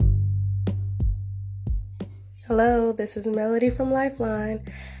Hello, this is Melody from Lifeline.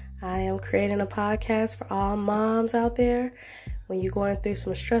 I am creating a podcast for all moms out there. When you're going through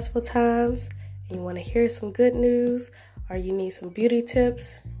some stressful times and you want to hear some good news or you need some beauty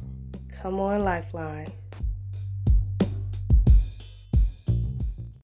tips, come on Lifeline.